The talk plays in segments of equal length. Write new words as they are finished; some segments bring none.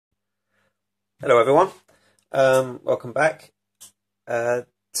Hello everyone, welcome back.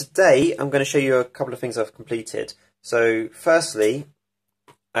 Today I'm going to show you a couple of things I've completed. So firstly,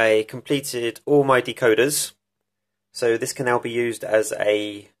 I completed all my decoders. So this can now be used as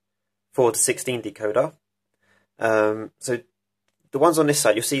a 4 to 16 decoder. So the ones on this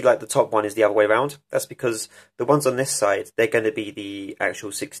side, you'll see like the top one is the other way around. That's because the ones on this side, they're going to be the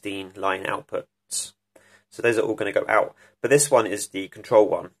actual 16 line outputs. So those are all going to go out. But this one is the control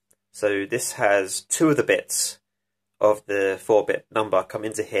one. So this has 2 of the bits of the 4-bit number come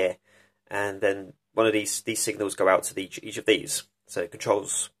into here, and then one of these signals go out to each of these. So it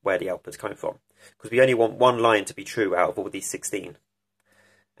controls where the output's coming from. Because we only want one line to be true out of all these 16.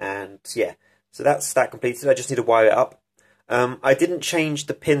 And yeah, so that's that completed. I just need to wire it up. I didn't change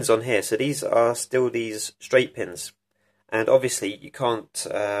the pins on here, so these are still these straight pins. And obviously you can't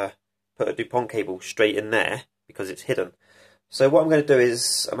put a DuPont cable straight in there because it's hidden. So what I'm going to do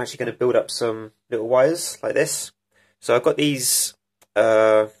is I'm actually going to build up some little wires like this. So I've got these,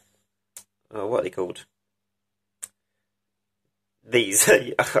 what are they called? These,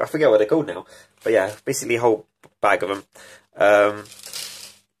 I forget what they're called now. But yeah, basically a whole bag of them.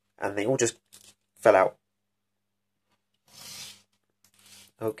 And they all just fell out.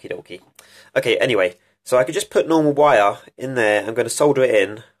 Okie dokie. Okay, anyway, so I could just put normal wire in there. I'm going to solder it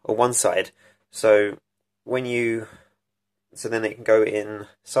in on one side. So then it can go in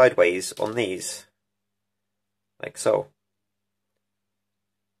sideways on these, like so,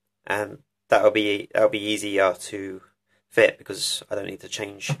 and that'll be easier to fit because I don't need to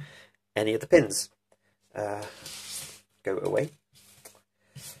change any of the pins. Go away.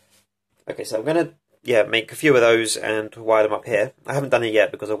 Okay, so I'm gonna make a few of those and wire them up here. I haven't done it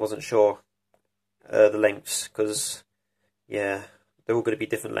yet because I wasn't sure the lengths, because they're all going to be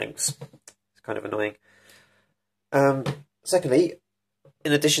different lengths. It's kind of annoying. Secondly,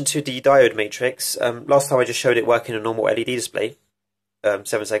 in addition to the diode matrix, last time I just showed it working in a normal LED display,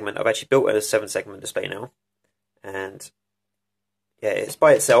 7-segment. I've actually built a 7-segment display now, and yeah, it's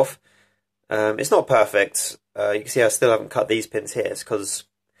by itself. It's not perfect. You can see I still haven't cut these pins here. It's because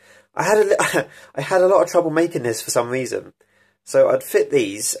I had a lot of trouble making this for some reason. So I'd fit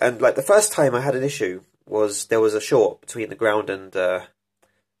these, and like the first time I had an issue was there was a short between the ground and the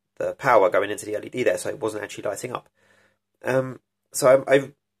power going into the LED there, so it wasn't actually lighting up. So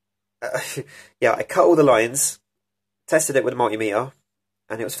I cut all the lines, tested it with a multimeter,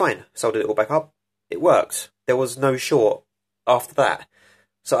 and it was fine. Soldered it all back up. It worked. There was no short after that.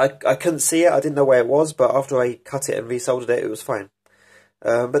 So I couldn't see it. I didn't know where it was, but after I cut it and resoldered it, it was fine.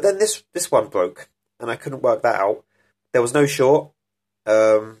 But then this one broke, and I couldn't work that out. There was no short.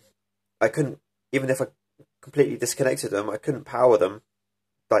 I couldn't, even if I completely disconnected them, I couldn't power them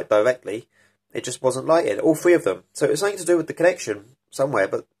like directly. It just wasn't lighted, all 3 of them. So it was something to do with the connection somewhere,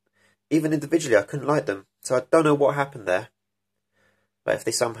 but even individually I couldn't light them. So I don't know what happened there. Like if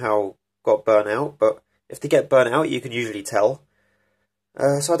they somehow got burnt out, but if they get burnt out, you can usually tell.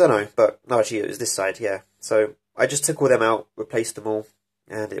 So I don't know, but no, actually it was this side, yeah. So I just took all them out, replaced them all,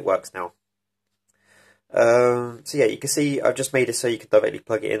 and it works now. So yeah, you can see I've just made it so you can directly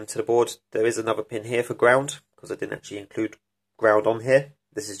plug it into the board. There is another pin here for ground, because I didn't actually include ground on here.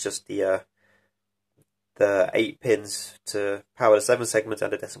 This is just the 8 pins to power the 7 segments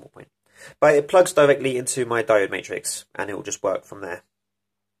and a decimal point. But it plugs directly into my diode matrix, and it will just work from there.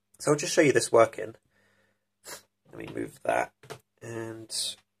 So I'll just show you this working. Let me move that and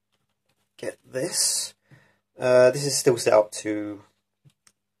get this. This is still set up to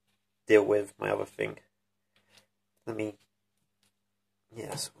deal with my other thing. Let me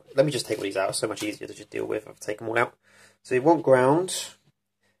just take all these out. It's so much easier to just deal with. I've taken them all out. So you want ground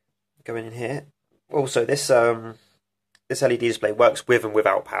going in here. Also, this LED display works with and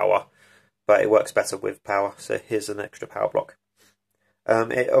without power, but it works better with power. So here's an extra power block.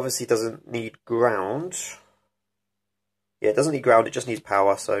 It obviously doesn't need ground. Yeah, it doesn't need ground. It just needs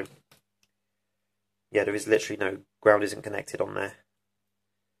power. So yeah, there is literally no ground. Isn't connected on there.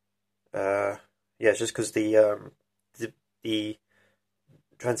 Yeah, it's just because the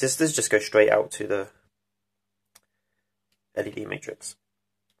transistors just go straight out to the LED matrix.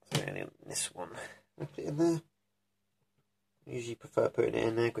 So this one, I put it in there. I usually prefer putting it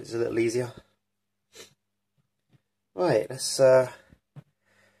in there because it's a little easier. Right, let's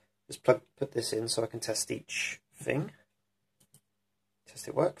just put this in so I can test each thing. Test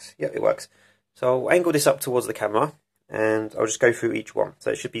it works. Yep, it works. So I'll angle this up towards the camera, and I'll just go through each one.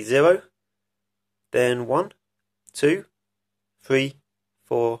 So it should be 0, then 1, 2, 3,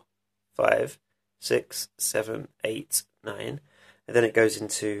 4, 5, 6, 7, 8, 9. And then it goes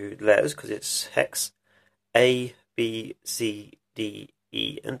into letters because it's hex. A, B, C, D,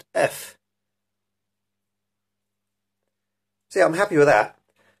 E, and F. So yeah, I'm happy with that.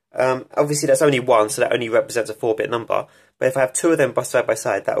 Obviously that's only one, so that only represents a 4-bit number. But if I have two of them side by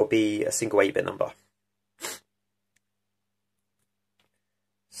side, that will be a single 8-bit number.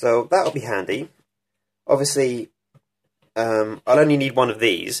 So that'll be handy. Obviously, I'll only need one of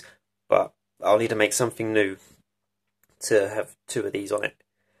these, but I'll need to make something new to have two of these on it.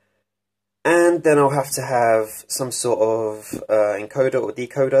 And then I'll have to have some sort of encoder or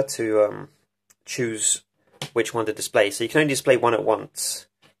decoder to choose which one to display. So you can only display one at once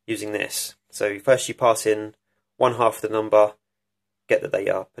using this. So first you pass in one half of the number, get the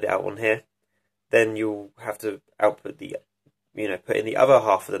data, put it out on here. Then you'll have to output the, put in the other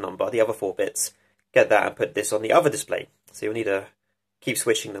half of the number, the other 4 bits, get that and put this on the other display. So you'll need to keep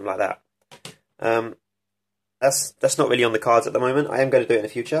switching them like that. That's not really on the cards at the moment. I am going to do it in the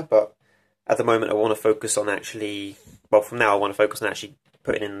future, but at the moment I want to focus on actually, well, from now I want to focus on actually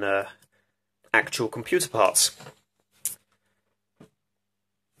putting in the actual computer parts.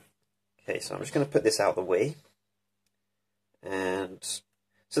 Okay, so I'm just going to put this out of the way. And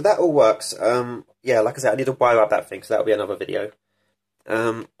so that all works. Yeah, like I said, I need to wire up that thing, so that'll be another video.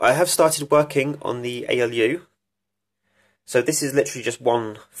 I have started working on the ALU. So this is literally just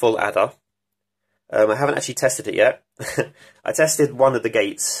one full adder. I haven't actually tested it yet. I tested one of the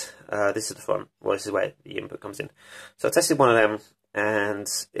gates. This is the front. Well, this is where the input comes in. So I tested one of them, and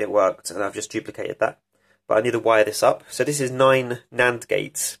it worked, and I've just duplicated that. But I need to wire this up. So this is 9 NAND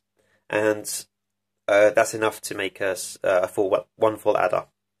gates, and that's enough to make us one full adder.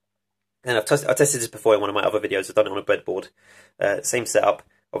 And I've tested this before in one of my other videos. I've done it on a breadboard. Same setup,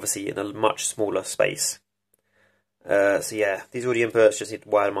 obviously in a much smaller space. So yeah, these are all the inputs, just need to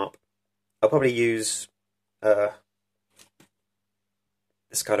wire them up. I'll probably use this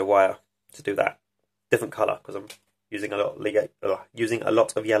kind of wire to do that. Different colour, because I'm using a lot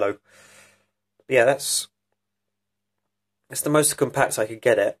of yellow. But yeah, that's the most compact I could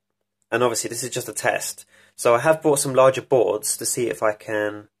get it. And obviously this is just a test. So I have bought some larger boards to see if I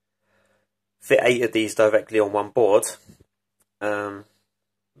can fit 8 of these directly on one board. But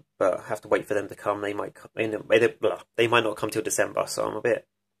I have to wait for them to come. They might not come till December, so I'm a bit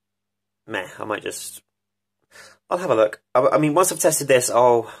meh. I'll have a look. I mean, once I've tested this,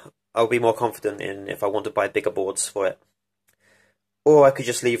 I'll be more confident in if I want to buy bigger boards for it. Or I could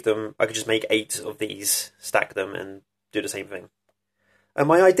just leave them. I could just make 8 of these, stack them, and do the same thing. And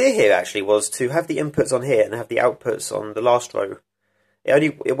my idea here actually was to have the inputs on here and have the outputs on the last row.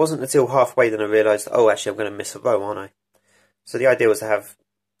 It wasn't until halfway that I realised, oh, actually I'm going to miss a row, aren't I? So the idea was to have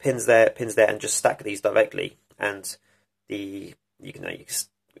pins there, and just stack these directly, and you can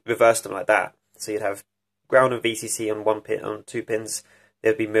reverse them like that. So you'd have ground and VCC on one pin, on 2 pins.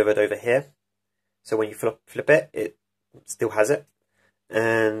 They'd be mirrored over here. So when you flip it, it still has it.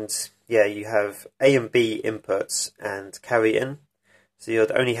 And yeah, you have A and B inputs and carry in. So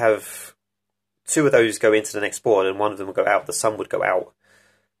you'd only have 2 of those go into the next board, and one of them will go out. The sum would go out.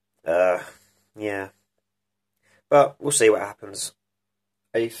 Yeah, but we'll see what happens.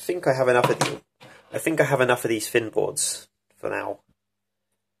 I think I have enough of these thin boards for now.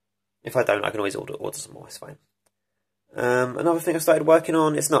 If I don't, I can always order some more. It's fine. Another thing I started working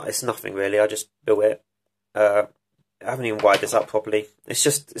on. It's nothing really. I just built it. I haven't even wired this up properly. It's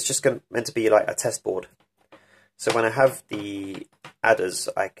just meant to be like a test board. So when I have the adders,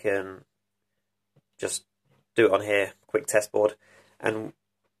 I can just do it on here, quick test board, and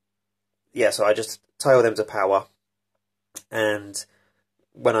yeah, so I just tie all them to power, and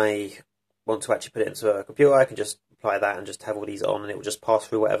when I want to actually put it into a computer, I can just apply that and just have all these on, and it will just pass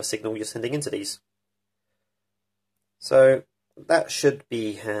through whatever signal you're sending into these. So that should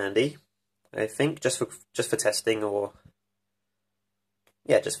be handy, I think, just for testing, or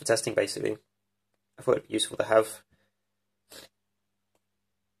yeah, just for testing basically. I thought it'd be useful to have.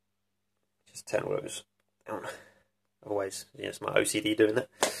 Just turn all those down. Otherwise, yeah, it's my OCD doing that.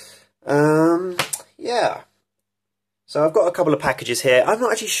 Yeah. So I've got a couple of packages here. I'm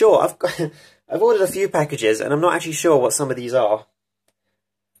not actually sure. I've ordered a few packages, and I'm not actually sure what some of these are.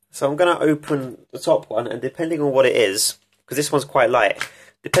 So I'm going to open the top one, and depending on what it is, because this one's quite light,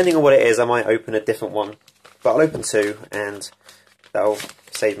 depending on what it is, I might open a different one. But I'll open 2, and that'll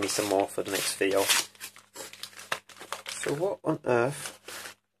save me some more for the next video. So what on earth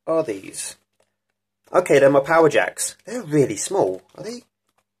are these? Okay, they're my power jacks. They're really small. Are they?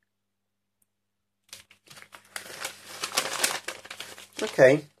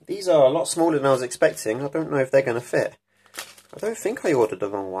 Okay, these are a lot smaller than I was expecting. I don't know if they're going to fit. I don't think I ordered the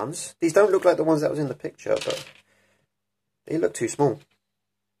wrong ones. These don't look like the ones that was in the picture, but they look too small.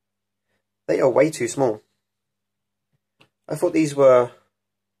 They are way too small. I thought these were,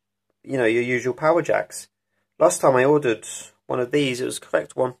 your usual power jacks. Last time I ordered one of these. It was the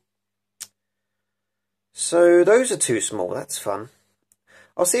correct one. So those are too small. That's fun.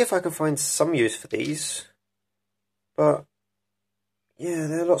 I'll see if I can find some use for these. But yeah,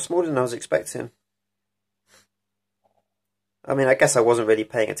 they're a lot smaller than I was expecting. I mean, I guess I wasn't really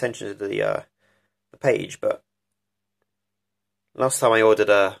paying attention to the page, but last time I ordered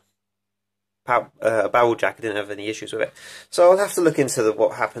a barrel jack, I didn't have any issues with it. So I'll have to look into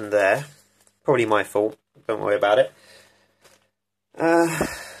what happened there. Probably my fault. Don't worry about it.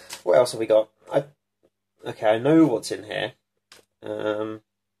 What else have we got? Okay, I know what's in here.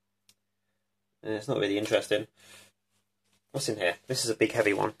 It's not really interesting. What's in here? This is a big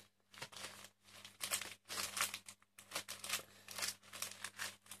heavy one.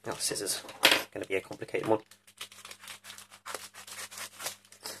 Oh, scissors. It's going to be a complicated one.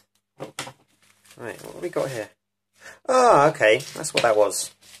 Right, what have we got here? Ah, okay, that's what that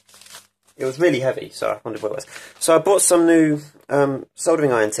was. It was really heavy, so I wondered what it was. So I bought some new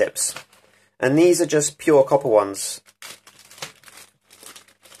soldering iron tips. And these are just pure copper ones.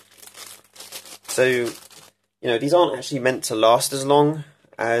 So, you know, these aren't actually meant to last as long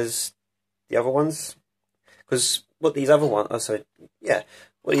as the other ones. Because what these other ones,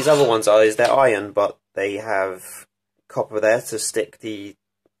 what these other ones are is they're iron, but they have copper there to stick the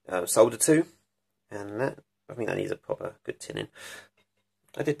solder to. And that, I think that needs a proper good tinning.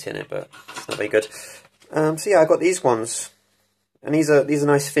 I did tin it, but it's not very good. So yeah, I got these ones. And these are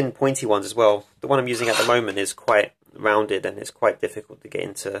nice thin pointy ones as well. The one I'm using at the moment is quite rounded and it's quite difficult to get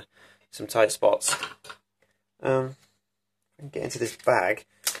into some tight spots. I can get into this bag.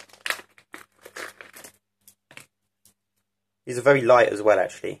 These are very light as well,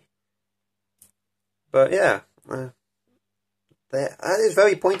 actually. But yeah, that is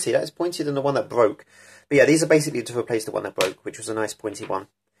very pointy. That is pointier than the one that broke. But yeah, these are basically to replace the one that broke, which was a nice pointy one.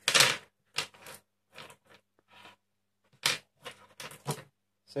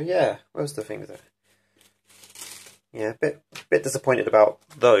 So yeah, what was the thing there? Yeah, a bit disappointed about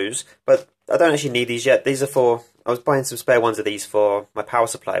those, but I don't actually need these yet. These are for, I was buying some spare ones of these for my power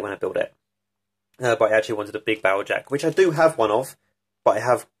supply when I built it. But I actually wanted a big barrel jack, which I do have one of, but I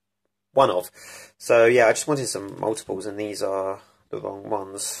have one of. So yeah, I just wanted some multiples, and these are the wrong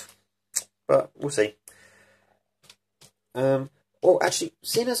ones. But we'll see. Well, actually,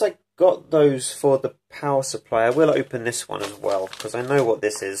 seeing as I got those for the power supply, I will open this one as well, because I know what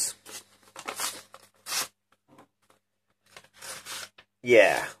this is.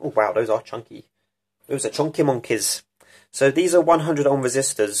 Yeah. Oh wow, those are chunky. Those are chunky monkeys. So these are 100 ohm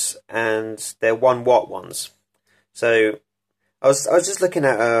resistors, and they're 1 watt ones. So I was just looking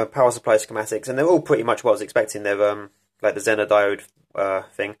at power supply schematics, and they're all pretty much what I was expecting. They're like the Zener diode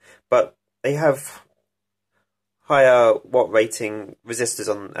thing, but they have higher watt rating resistors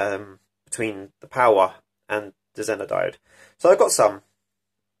on between the power and the Zener diode. So I got some,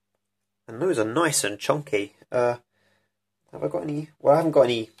 and those are nice and chunky. Have I got any? Well, I haven't got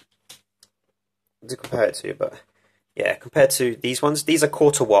any to compare it to, but yeah, compared to these ones, these are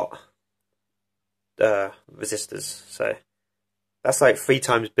 1/4 watt resistors, so that's like 3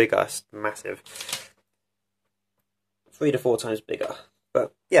 times bigger. It's massive. 3 to 4 times bigger.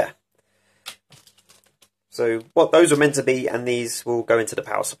 But yeah. So what those were meant to be, and these will go into the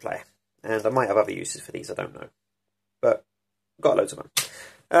power supply. And I might have other uses for these, I don't know. But got loads of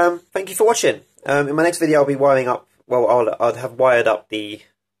them. Thank you for watching. In my next video I'll be wiring up, well, I'll have wired up the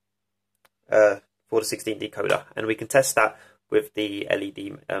 4 to 16 decoder, and we can test that with the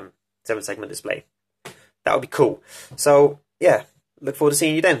LED 7-segment display. That would be cool. So yeah, look forward to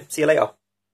seeing you then. See you later.